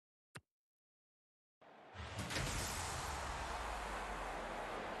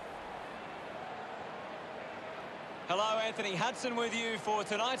Hello, Anthony Hudson with you for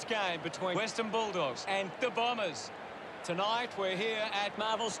tonight's game between Western Bulldogs and the Bombers. Tonight, we're here at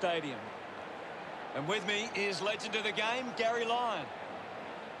Marvel Stadium. And with me is legend of the game, Gary Lyon.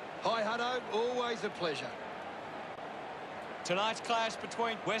 Hi, Hutto. Always a pleasure. Tonight's clash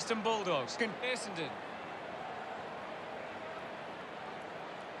between Western Bulldogs and Essendon.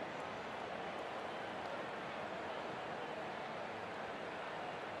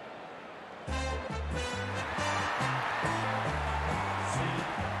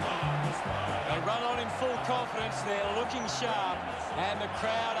 Run on in full confidence, they're looking sharp, and the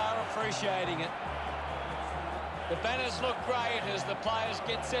crowd are appreciating it. The banners look great as the players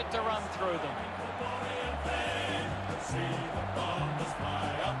get set to run through them.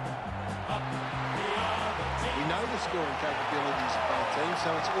 We know the scoring capabilities of both teams, so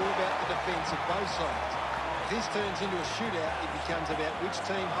it's all about the defence of both sides. If this turns into a shootout, it becomes about which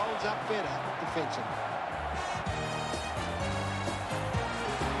team holds up better defensively.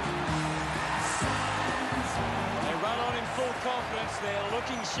 Full confidence, they're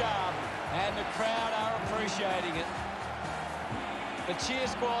looking sharp, and the crowd are appreciating it. The cheer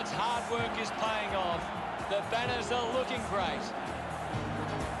squad's hard work is paying off. The banners are looking great.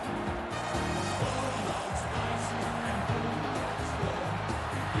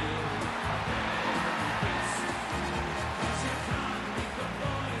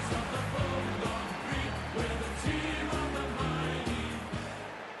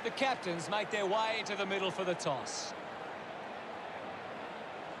 The captains make their way to the middle for the toss.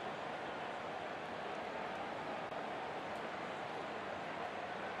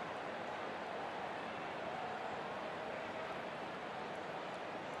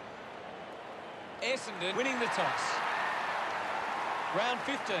 Essendon winning the toss. Round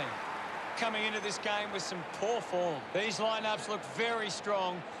 15. Coming into this game with some poor form. These lineups look very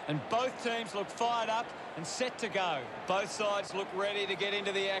strong and both teams look fired up and set to go. Both sides look ready to get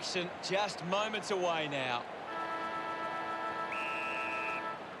into the action, just moments away now.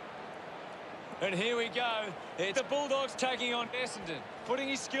 And here we go. It's the Bulldogs taking on Essendon, putting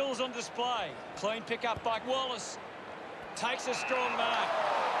his skills on display. Clean pick-up by Wallace. Takes a strong mark.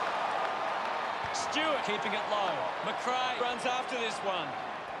 Stewart keeping it low. McRae runs after this one.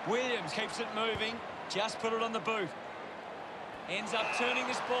 Williams keeps it moving. Just put it on the boot. Ends up turning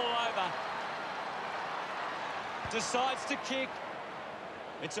this ball over. Decides to kick.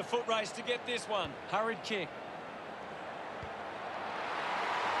 It's a foot race to get this one. Hurried kick.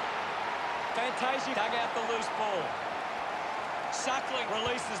 Fantasia dug out the loose ball. Suckling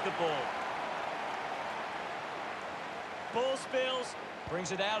releases the ball. Ball spills.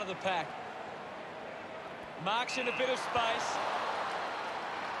 Brings it out of the pack. Marks in a bit of space.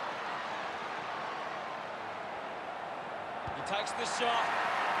 He takes the shot.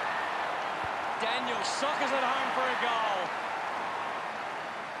 Daniel sockers it home for a goal.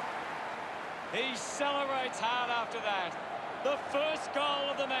 He celebrates hard after that. The first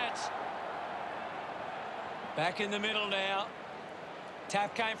goal of the match. Back in the middle now.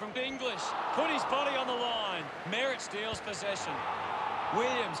 Tap came from English. Put his body on the line. Merritt steals possession.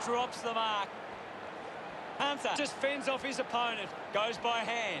 Williams drops the mark. Hunter just fends off his opponent. Goes by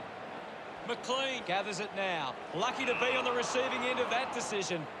hand. McLean gathers it now. Lucky to be on the receiving end of that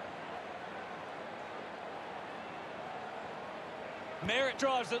decision. Merritt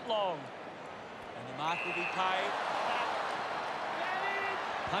drives it long. And the mark will be paid.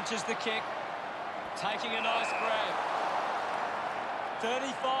 Punches the kick. Taking a nice grab.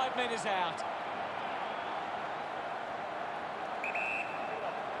 35 metres out.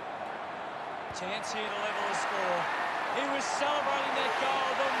 Chance here to level the score. He was celebrating that goal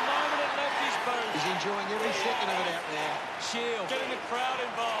the moment it left his boot. He's enjoying every second of it out there. Shield getting the crowd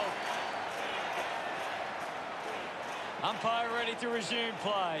involved. Umpire ready to resume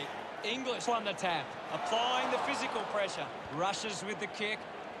play. English won the tap. Applying the physical pressure. Rushes with the kick.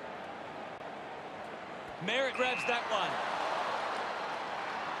 Merritt grabs that one.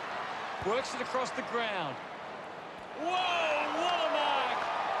 Works it across the ground. Whoa, what a mark!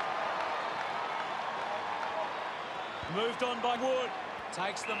 Moved on by Wood.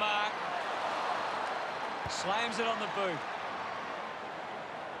 Takes the mark. Slams it on the boot.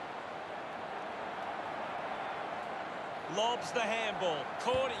 Lobs the handball.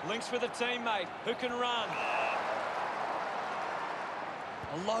 Cordy links with a teammate who can run.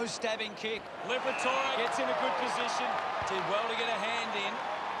 A low stabbing kick. Liberatore gets in a good position. Did well to get a hand in.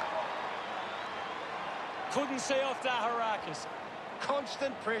 Couldn't see off Daharakis.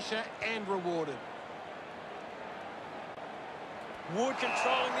 Constant pressure and rewarded. Wood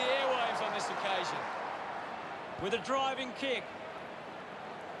controlling the airwaves on this occasion. With a driving kick.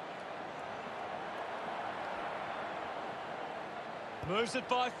 Moves it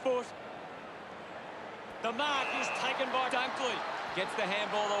by foot. The mark is taken by Dunkley. Gets the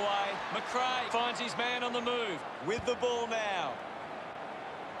handball away. McRae finds his man on the move. With the ball now.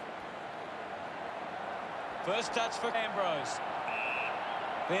 First touch for Ambrose.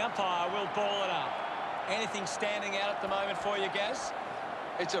 The umpire will ball it up. Anything standing out at the moment for you, Gaz?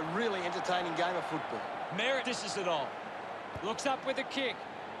 It's a really entertaining game of football. Merritt dishes it on. Looks up with a kick.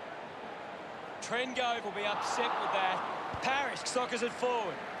 Trengove will be upset with that. Parrish soccers it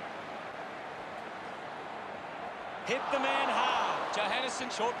forward. Hit the man hard. Johannesson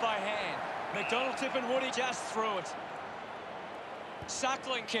short by hand. McDonald Tip and Woody just threw it.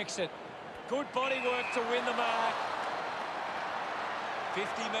 Suckling kicks it. Good body work to win the mark.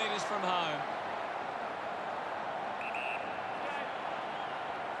 50 metres from home.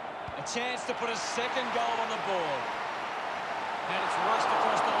 A chance to put a second goal on the board. And it's rushed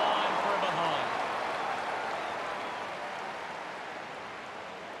across the line for a behind.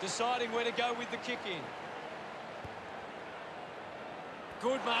 Deciding where to go with the kick in.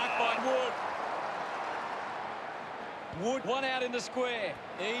 Good mark by Wood. Wood, one out in the square.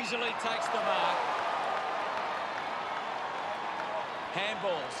 Easily takes the mark.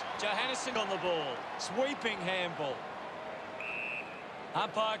 Handballs. Johannesson on the ball. Sweeping handball.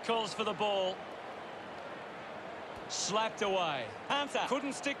 Umpire calls for the ball. Slapped away. Hunter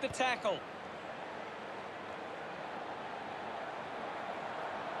couldn't stick the tackle.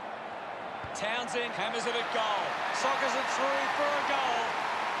 Townsend hammers it at goal. Soccers it through for a goal.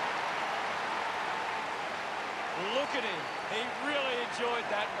 Look at him. He really enjoyed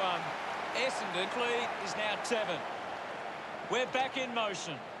that one. Essendon lead is now 7. We're back in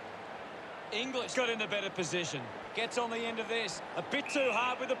motion. English got in a better position. Gets on the end of this. A bit too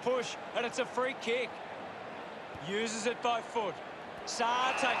hard with the push, and it's a free kick. Uses it by foot.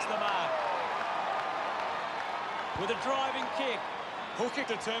 Saar takes the mark. With a driving kick. Hooker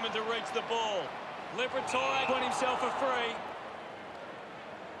determined to reach the ball. Liberatore won himself a free.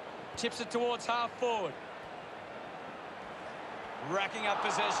 Chips it towards half forward. Racking up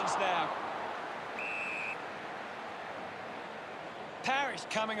possessions now. Parrish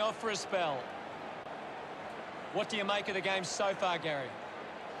coming off for a spell. What do you make of the game so far, Gary?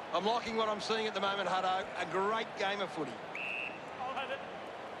 I'm liking what I'm seeing at the moment, Hutto. A great game of footy.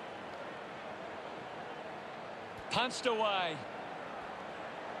 Punched away.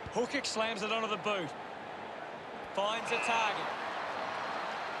 Hookick slams it onto the boot. Finds a target.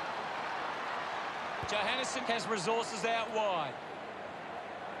 Johannesson has resources out wide.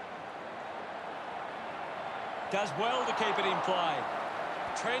 Does well to keep it in play.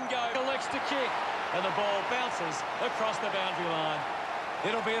 Trengove elects to kick. And the ball bounces across the boundary line.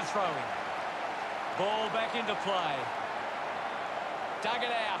 It'll be a throw-in. Ball back into play. Dug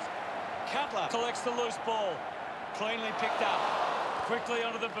it out. Cutler collects the loose ball. Cleanly picked up. Quickly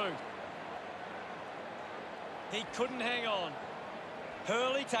onto the boot. He couldn't hang on.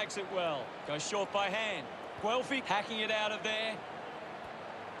 Hurley takes it well. Goes short by hand. Guelphy hacking it out of there.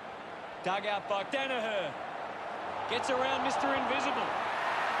 Dug out by Danaher. Gets around Mr. Invisible.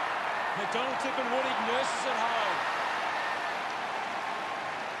 McDonald Tip and Woody nurses it home.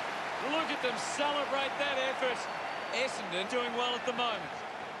 Look at them celebrate that effort. Essendon doing well at the moment.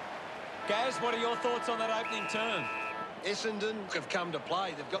 Gaz, what are your thoughts on that opening turn? Essendon have come to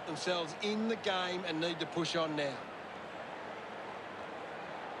play. They've got themselves in the game and need to push on now.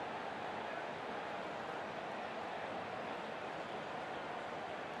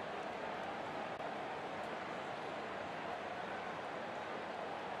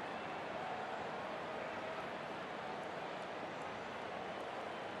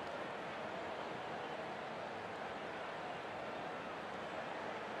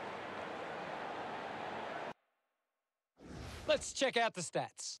 Let's check out the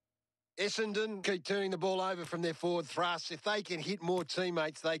stats. Essendon keep turning the ball over from their forward thrust. If they can hit more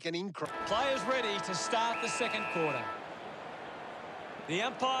teammates, they can increase. Players ready to start the second quarter. The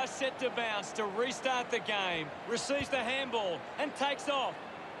umpire set to bounce to restart the game. Receives the handball and takes off.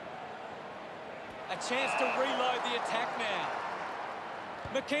 A chance to reload the attack now.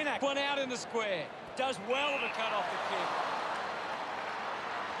 McKenna, one out in the square. Does well to cut off the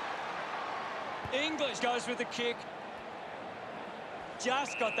kick. English goes with the kick.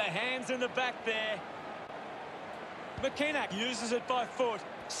 Just got the hands in the back there. McKenna uses it by foot.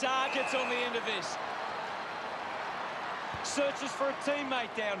 Saar gets on the end of this. Searches for a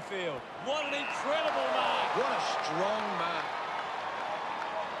teammate downfield. What an incredible mark. What a strong mark.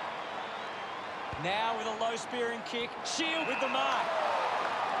 Now with a low spearing kick. Shield with the mark.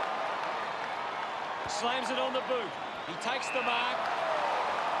 Slams it on the boot. He takes the mark.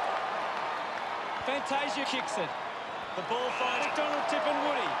 Fantasia kicks it. The ball finds McDonald, Tip and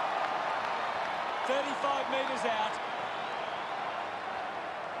Woody. 35 metres out.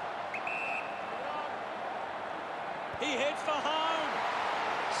 He heads for home.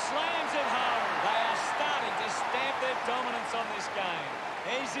 Slams it home. They are starting to stamp their dominance on this game.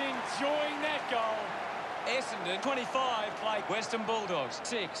 He's enjoying that goal. Essendon 25 play Western Bulldogs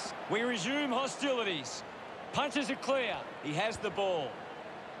 6. We resume hostilities. Punches are clear. He has the ball.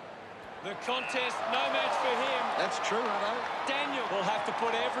 The contest, no match for him. That's true, Hutto. Daniel will have to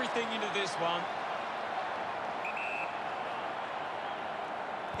put everything into this one.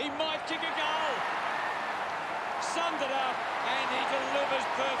 He might kick a goal. Summed it up, and he delivers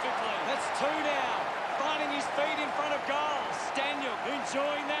perfectly. That's 2 now. Finding his feet in front of goals. Daniel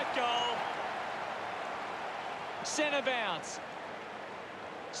enjoying that goal. Centre bounce.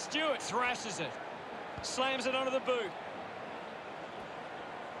 Stewart thrashes it. Slams it onto the boot.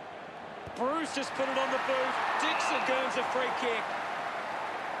 Bruce just put it on the boot. Dixon earns a free kick.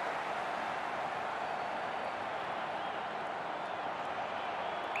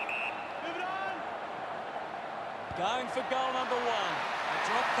 Going for goal number 1. A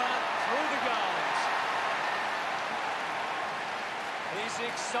drop punt through the goals. He's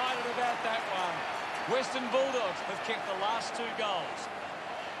excited about that one. Western Bulldogs have kicked the last 2 goals.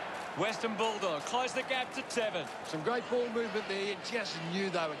 Western Bulldogs close the gap to 7. Some great ball movement there. You just knew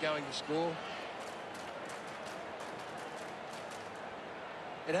they were going to score.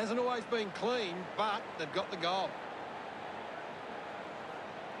 It hasn't always been clean, but they've got the goal.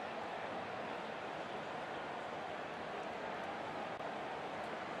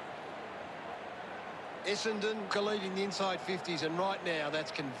 Essendon leading the inside 50s, and right now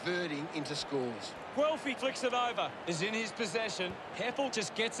that's converting into scores. Guelphy flicks it over. Is in his possession. Heppel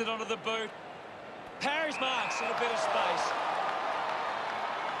just gets it onto the boot. Parry's marks in a bit of space.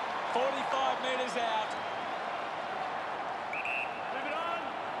 45 metres out. Move it on.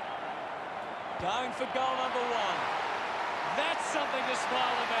 Going for goal number 1. That's something to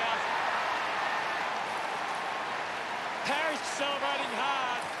smile about. Parry's celebrating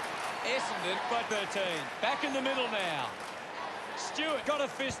hard. Essendon by 13. Back in the middle now. Stewart got a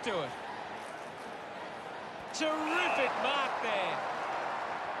fist to it. Terrific mark there.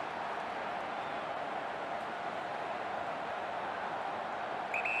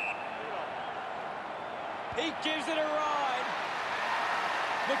 He gives it a ride.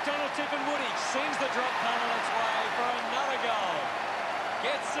 McDonald, Tip and Woody sends the drop punt on its way for another goal.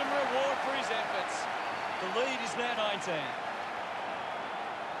 Gets some reward for his efforts. The lead is now 19.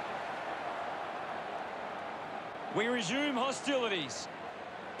 We resume hostilities.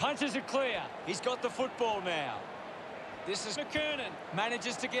 Punches are clear. He's got the football now. This is McKernan.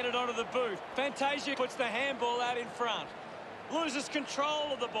 Manages to get it onto the boot. Fantasia puts the handball out in front. Loses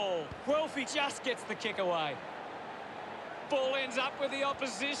control of the ball. Guelphy just gets the kick away. Ball ends up with the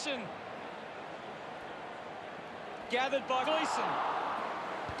opposition. Gathered by Gleeson.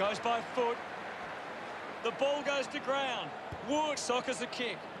 Goes by foot. The ball goes to ground. Wood soccers a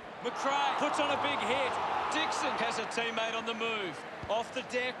kick. McRae puts on a big hit. Dixon has a teammate on the move. Off the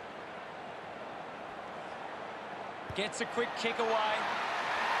deck. Gets a quick kick away.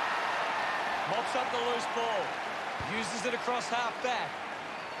 Mops up the loose ball. Uses it across half-back.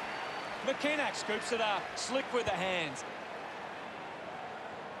 McKenna scoops it up. Slick with the hands.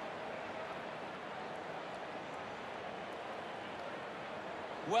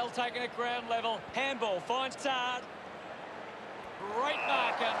 Well taken at ground level. Handball finds Tard. Great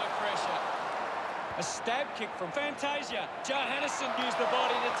mark under pressure. A stab kick from Fantasia. Johannesson used the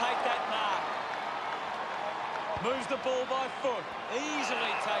body to take that mark. Moves the ball by foot.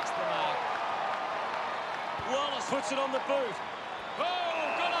 Easily takes the mark. Wallace puts it on the boot.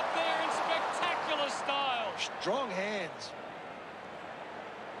 Oh, got up there in spectacular style. Strong hands.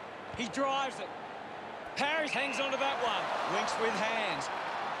 He drives it. Parrish hangs onto that one. Links with hands.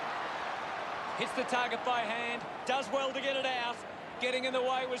 Hits the target by hand. Does well to get it out. Getting in the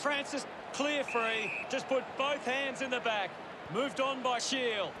way was Francis. Clear free. Just put both hands in the back. Moved on by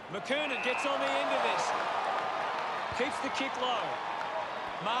Shield. McKernan gets on the end of this. Keeps the kick low.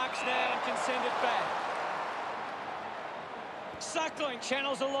 Marks now and can send it back. Suckling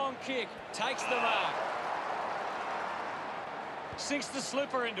channels a long kick. Takes the mark. Sinks the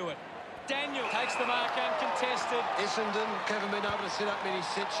slipper into it. Daniel takes the mark uncontested. Essendon haven't been able to set up many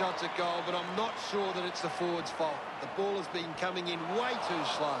set shots at goal, but I'm not sure that it's the forward's fault. The ball has been coming in way too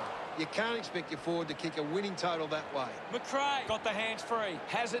slow. You can't expect your forward to kick a winning total that way. McRae got the hands free.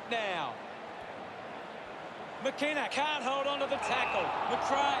 Has it now. McKenna can't hold on to the tackle.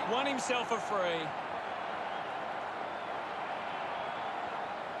 McRae won himself a free.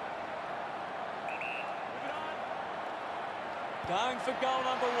 Going for goal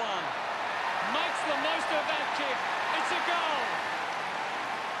number one. Makes the most of that kick. It's a goal.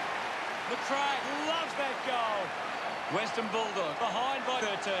 McRae loves that goal. Western Bulldogs behind by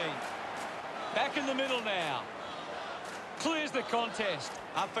 13. Back in the middle now. Clears the contest.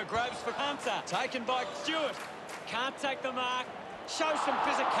 Up for grabs for Hunter. Taken by Stewart. Can't take the mark. Shows some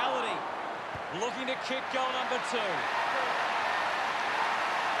physicality. Looking to kick goal number two.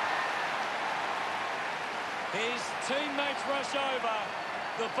 His teammates rush over.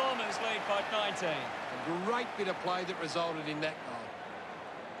 The Bombers lead by 19. A great bit of play that resulted in that goal.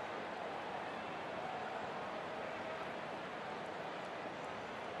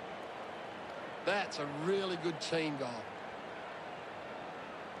 That's a really good team goal.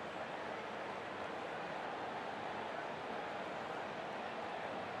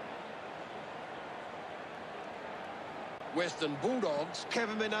 Western Bulldogs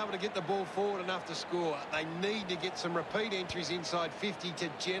haven't been able to get the ball forward enough to score. They need to get some repeat entries inside 50 to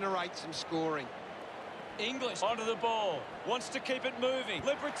generate some scoring. English onto the ball. Wants to keep it moving.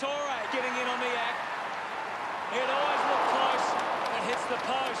 Liberatore getting in on the act. It always looked close. It hits the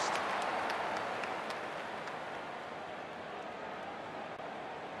post.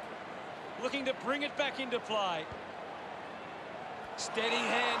 Looking to bring it back into play. Steady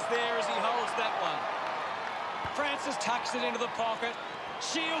hands there as he holds that one. Francis tucks it into the pocket.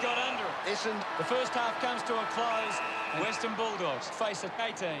 Shield got under it. Essendon. The first half comes to a close. Western Bulldogs face an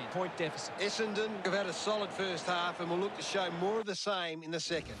 18-point deficit. Essendon have had a solid first half and will look to show more of the same in the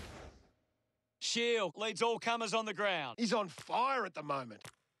second. Shield leads all comers on the ground. He's on fire at the moment.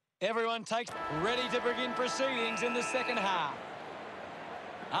 Everyone takes ready to begin proceedings in the second half.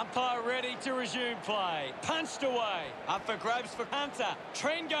 Umpire ready to resume play. Punched away. Up for grabs for Hunter.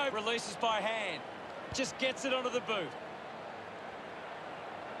 Trengo releases by hand. Just gets it onto the boot.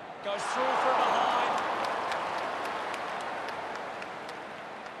 Goes through from behind.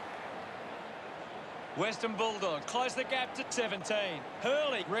 Western Bulldogs close the gap to 17.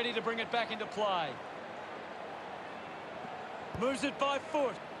 Hurley ready to bring it back into play. Moves it by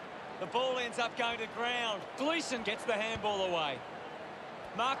foot. The ball ends up going to ground. Gleeson gets the handball away.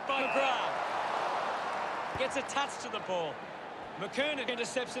 Marked by McGrath. Gets a touch to the ball. McKernan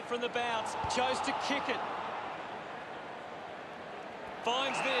intercepts it from the bounce. Chose to kick it.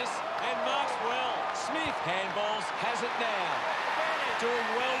 Finds this and marks well. Smith handballs, has it now. Doing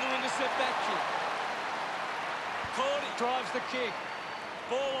well to intercept that kick. Cordy drives the kick.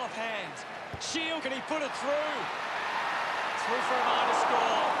 Ball off hands. Shield, can he put it through? Through for a minor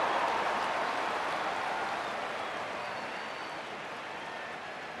score.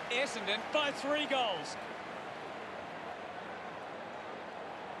 Essendon by 3 goals.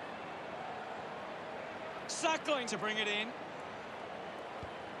 Suckling to bring it in.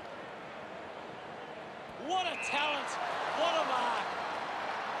 What a talent. What a mark.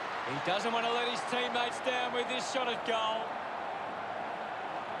 He doesn't want to let his teammates down with this shot at goal.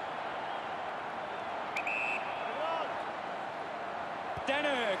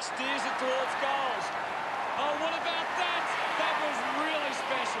 Danaher steers it towards goals. Oh, what about that? That was really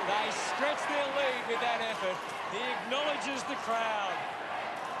special. They stretch their lead with that effort. He acknowledges the crowd.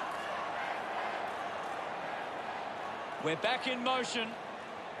 We're back in motion.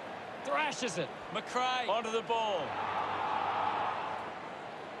 Thrashes it. McRae onto the ball.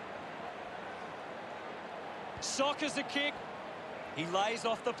 Sockers a kick. He lays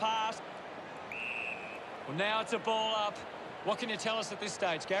off the pass. Well, now it's a ball up. What can you tell us at this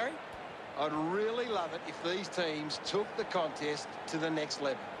stage, Gary? I'd really love it if these teams took the contest to the next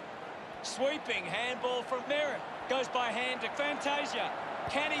level. Sweeping handball from Merritt. Goes by hand to Fantasia.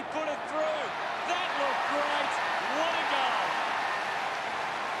 Can he put it through? That looked great. What a goal.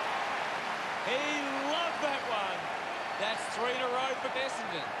 He loved that one. That's 3 in a row for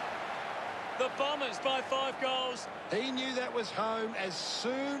Essendon. The Bombers by 5 goals. He knew that was home as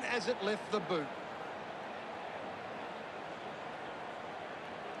soon as it left the boot.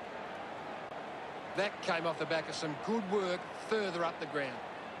 That came off the back of some good work further up the ground.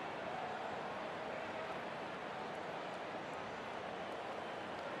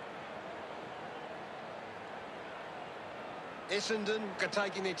 Essendon are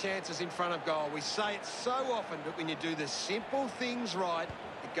taking their chances in front of goal. We say it so often, but when you do the simple things right,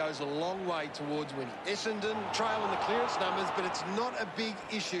 it goes a long way towards winning. Essendon trail in the clearance numbers, but it's not a big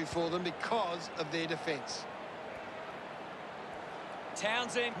issue for them because of their defence.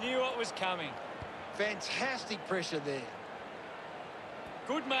 Townsend knew what was coming. Fantastic pressure there.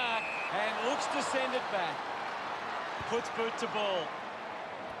 Good mark, and looks to send it back. Puts boot to ball.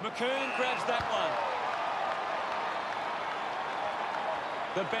 McKernan grabs that one.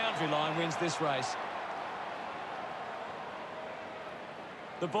 The boundary line wins this race.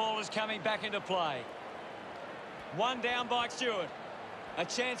 The ball is coming back into play. One down by Stewart. A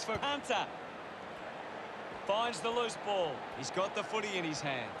chance for Hunter. Finds the loose ball. He's got the footy in his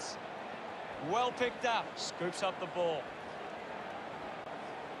hands. Well picked up. Scoops up the ball.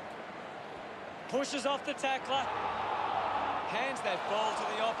 Pushes off the tackler. Hands that ball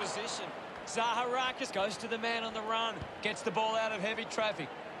to the opposition. Zaharakis goes to the man on the run. Gets the ball out of heavy traffic.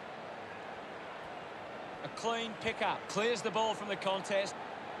 A clean pickup. Clears the ball from the contest.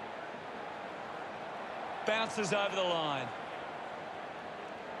 Bounces over the line.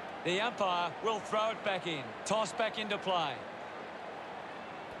 The umpire will throw it back in. Toss back into play.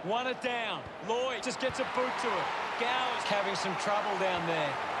 Won it down. Lloyd just gets a boot to it. Gower's having some trouble down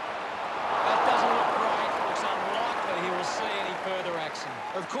there. That doesn't look great. Looks unlikely he will see any further action.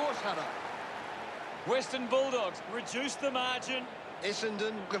 Of course, Hunter. Western Bulldogs reduce the margin.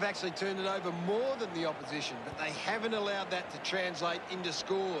 Essendon have actually turned it over more than the opposition, but they haven't allowed that to translate into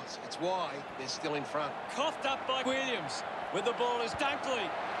scores. It's why they're still in front. Coughed up by Williams. With the ball is Dunkley.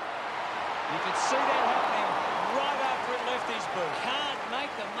 You can see that happening right after it left his boot. Can't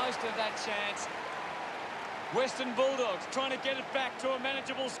make the most of that chance. Western Bulldogs trying to get it back to a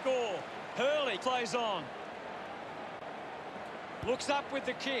manageable score. Hurley plays on. Looks up with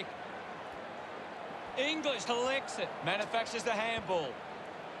the kick. English collects it. Manufactures the handball.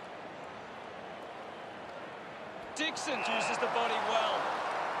 Dixon uses the body well.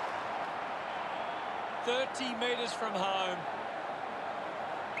 30 metres from home.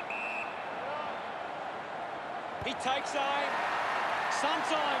 He takes aim.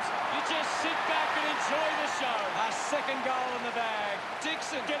 Sometimes you just sit back and enjoy the show. A second goal in the bag.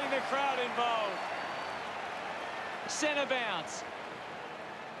 Dixon getting the crowd involved. Centre bounce.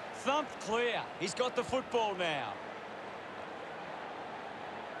 Thumped clear. He's got the football now.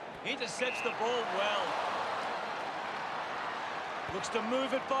 Intercepts the ball well. Looks to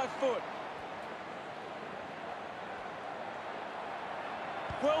move it by foot.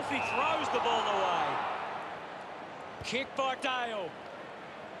 Guelphy throws the ball away. Kick by Dale.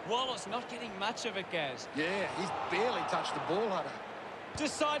 Wallace not getting much of it, Gaz. Yeah, he's barely touched the ball, Hunter.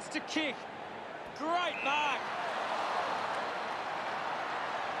 Decides to kick. Great mark.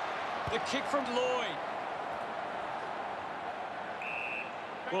 The kick from Lloyd.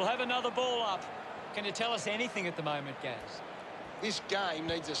 We'll have another ball up. Can you tell us anything at the moment, Gaz? This game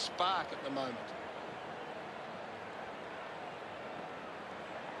needs a spark at the moment.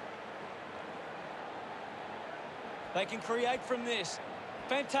 They can create from this.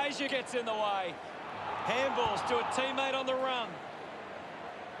 Fantasia gets in the way. Handballs to a teammate on the run.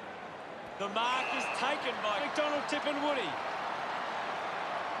 The mark is taken by McDonald, Tip and Woody.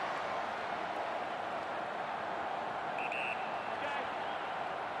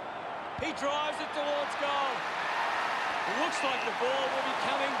 He drives it towards goal. It looks like the ball will be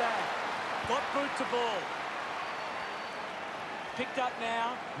coming back. Got boot to ball. Picked up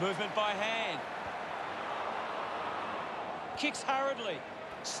now. Movement by hand. Kicks hurriedly.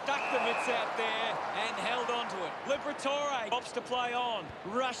 Stuck the mitts out there and held on to it. Liberatore opts to play on.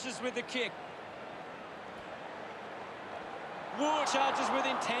 Rushes with the kick. Wood charges with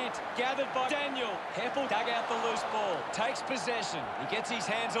intent. Gathered by Daniel. Heppel dug out the loose ball. Takes possession. He gets his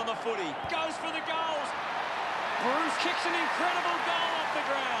hands on the footy. Goes for the goals. Bruce kicks an incredible goal off the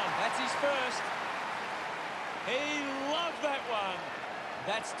ground. That's his first. He loved that one.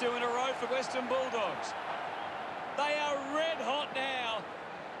 That's 2 in a row for Western Bulldogs. They are red hot now.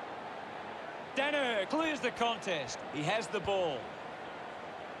 Danaher clears the contest. He has the ball.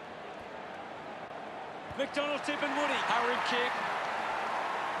 McDonald, Tip and Woody. Hurried kick.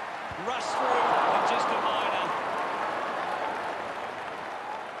 Rush through and just a minor.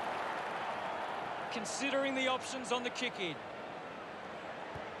 Considering the options on the kick-in.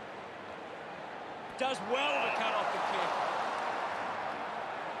 Does well to cut off the kick.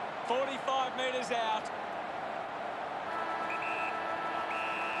 45 metres out.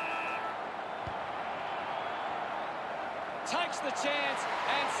 Takes the chance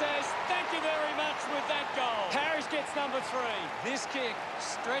and says thank you very much with that goal. Parrish gets number 3. This kick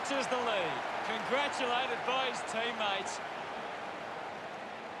stretches the lead. Congratulated by his teammates.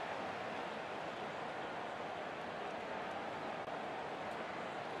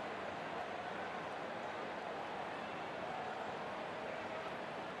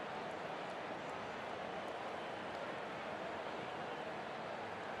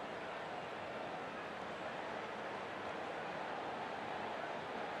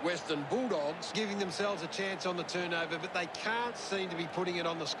 Western Bulldogs giving themselves a chance on the turnover, but they can't seem to be putting it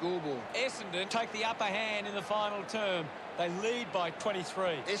on the scoreboard. Essendon take the upper hand in the final term. They lead by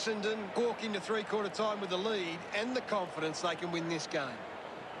 23. Essendon walk into three-quarter time with the lead and the confidence they can win this game.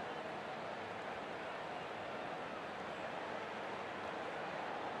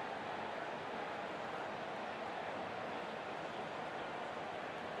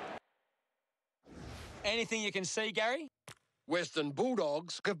 Anything you can see, Gary? Western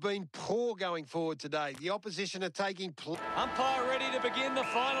Bulldogs have been poor going forward today. The opposition are taking... Umpire ready to begin the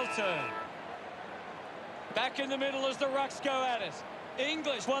final turn. Back in the middle as the Rucks go at it.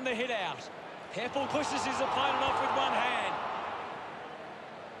 English won the hit out. Heppel pushes his opponent off with one hand.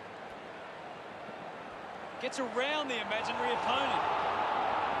 Gets around the imaginary opponent.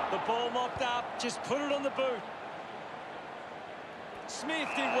 The ball mopped up, just put it on the boot. Smith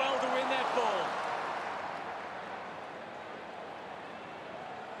did well to win that ball.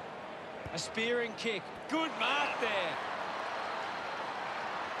 A spearing kick. Good mark there.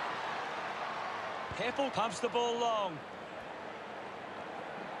 Heppel pumps the ball long.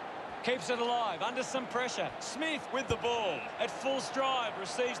 Keeps it alive under some pressure. Smith with the ball. At full stride,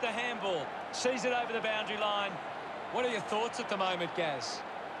 receives the handball. Sees it over the boundary line. What are your thoughts at the moment, Gaz?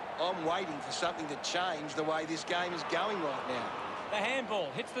 I'm waiting for something to change the way this game is going right now. The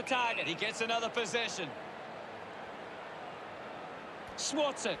handball hits the target. He gets another possession.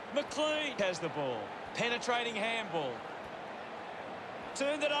 Swats it. McLean has the ball. Penetrating handball.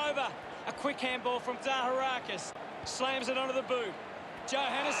 Turned it over. A quick handball from Zaharakis. Slams it onto the boot.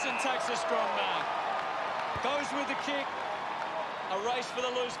 Johannesson takes a strong mark. Goes with the kick. A race for the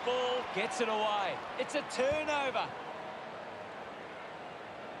loose ball. Gets it away. It's a turnover.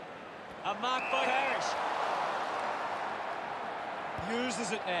 A mark by Parrish.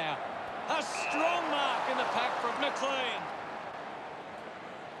 Uses it now. A strong mark in the pack from McLean.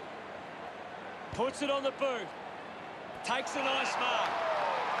 Puts it on the boot. Takes a nice mark.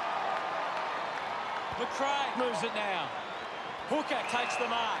 McRae moves it now. Hooker takes the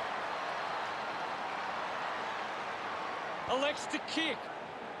mark. Elects to kick.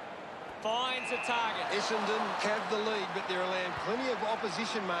 Finds a target. Essendon have the lead, but they're allowing plenty of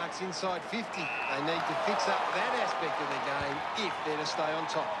opposition marks inside 50. They need to fix up that aspect of the game if they're to stay on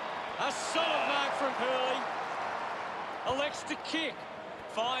top. A solid mark from Hurley. Elects to kick.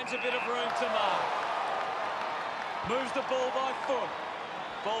 Finds a bit of room to mark. Moves the ball by foot.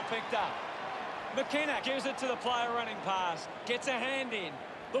 Ball picked up. McKenna gives it to the player running past. Gets a hand in.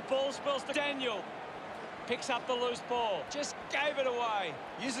 The ball spills to Daniel. Picks up the loose ball. Just gave it away.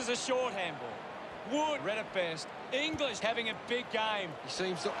 Uses a short handball. Wood read it best. English having a big game. He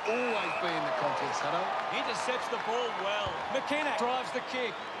seems to always be in the contest, Hutto. Intercepts the ball well. McKenna drives the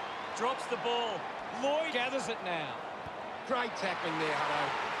kick. Drops the ball. Lloyd gathers it now. Great tackling there, Hutto.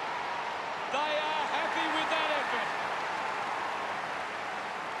 They are happy with that effort.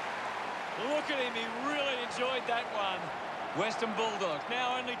 Look at him, he really enjoyed that one. Western Bulldogs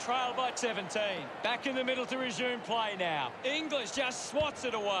now only trail by 17. Back in the middle to resume play now. English just swats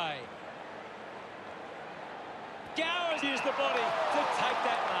it away. Gowers used the body to take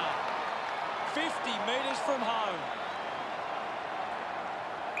that mark. 50 metres from home.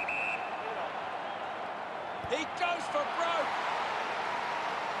 He goes for broke.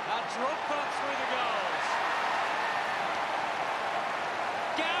 A drop punt through the goals.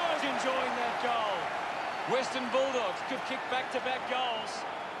 Gowers enjoying that goal. Western Bulldogs could kick back-to-back goals.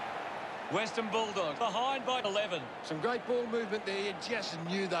 Western Bulldogs behind by 11. Some great ball movement there. You just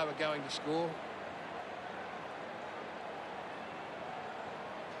knew they were going to score.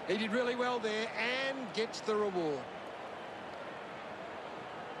 He did really well there and gets the reward.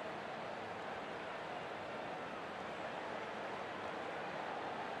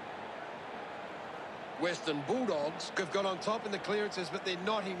 Western Bulldogs have got on top in the clearances, but they're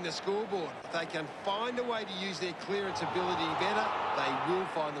not hitting the scoreboard. If they can find a way to use their clearance ability better, they will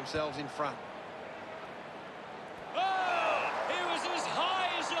find themselves in front. Oh, he was as high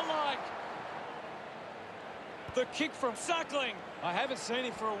as you like. The kick from Suckling. I haven't seen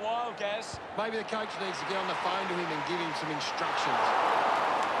him for a while, Gaz. Maybe the coach needs to get on the phone to him and give him some instructions.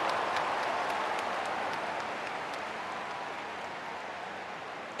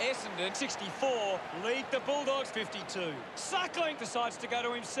 Essendon, 64, lead the Bulldogs, 52. Suckling decides to go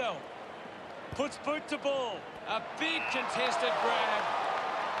to himself. Puts boot to ball. A big contested grab.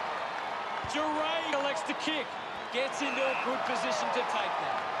 Duray elects to kick. Gets into a good position to take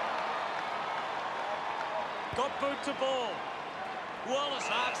that. Got boot to ball. Wallace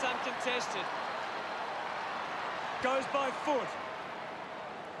marks uncontested. Goes by foot.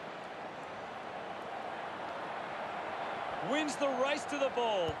 Wins the race to the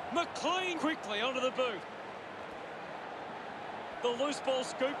ball. McLean quickly onto the boot. The loose ball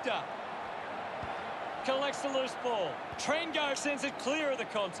scooped up. Collects the loose ball. Trengo sends it clear of the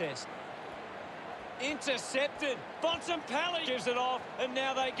contest. Intercepted. Bontempelli gives it off, and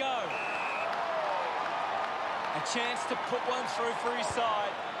now they go. A chance to put one through for his side.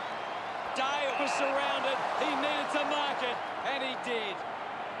 Dale was surrounded. He needed to mark it, and he did.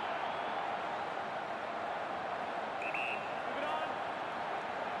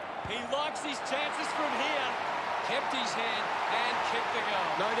 He likes his chances from here. Kept his head and kicked the goal.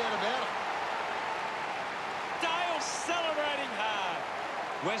 No doubt about it. Dale celebrating hard.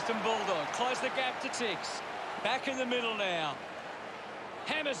 Western Bulldogs close the gap to 6. Back in the middle now.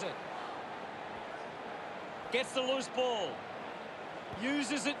 Hammers it. Gets the loose ball.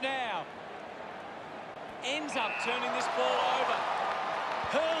 Uses it now. Ends up turning this ball over.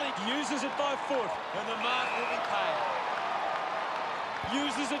 Hurley uses it by foot, and the mark will be paid.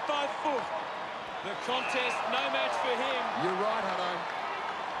 Uses it by foot. The contest, no match for him. You're right, Hutto.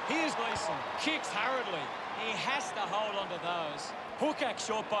 Here's Gleeson. Kicks hurriedly. He has to hold on to those. Hookak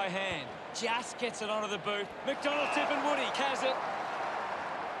short by hand. Just gets it onto the boot. McDonald tip and Woody has it.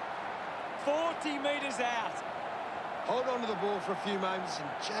 40 metres out. Hold on to the ball for a few moments and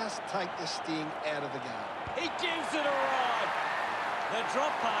just take the sting out of the game. He gives it a ride. The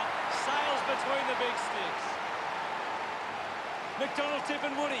drop punt sails between the big sticks. McDonald, Tip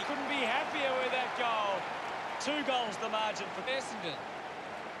and Woody couldn't be happier with that goal. 2 goals the margin for Essendon.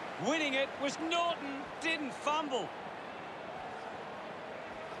 Winning it was Norton. Didn't fumble.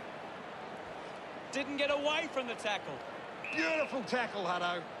 Didn't get away from the tackle. Beautiful tackle,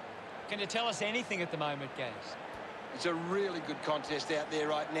 Hutto. Can you tell us anything at the moment, Gaz? It's a really good contest out there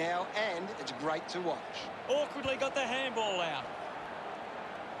right now, and it's great to watch. Awkwardly got the handball out.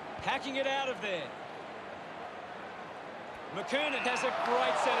 Hacking it out of there. McKernan has a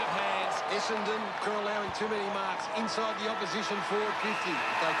great set of hands. Essendon are allowing too many marks inside the opposition forward 50.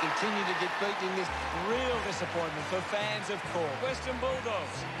 If they continue to get beaten in this... Real disappointment for fans of course. Western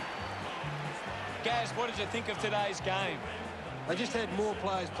Bulldogs. Gaz, what did you think of today's game? They just had more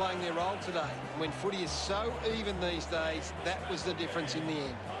players playing their role today. When footy is so even these days, that was the difference in the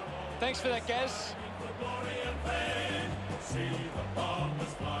end. Thanks for that, Gaz. See the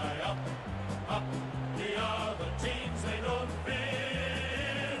bombers fly up, up. The other teams they don't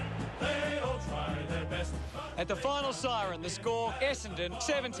fear. They all try their best. At the final siren, the score, Essendon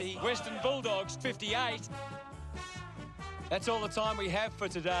 70, Western Bulldogs 58. That's all the time we have for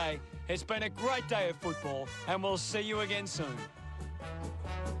today. It's been a great day of football, and we'll see you again soon.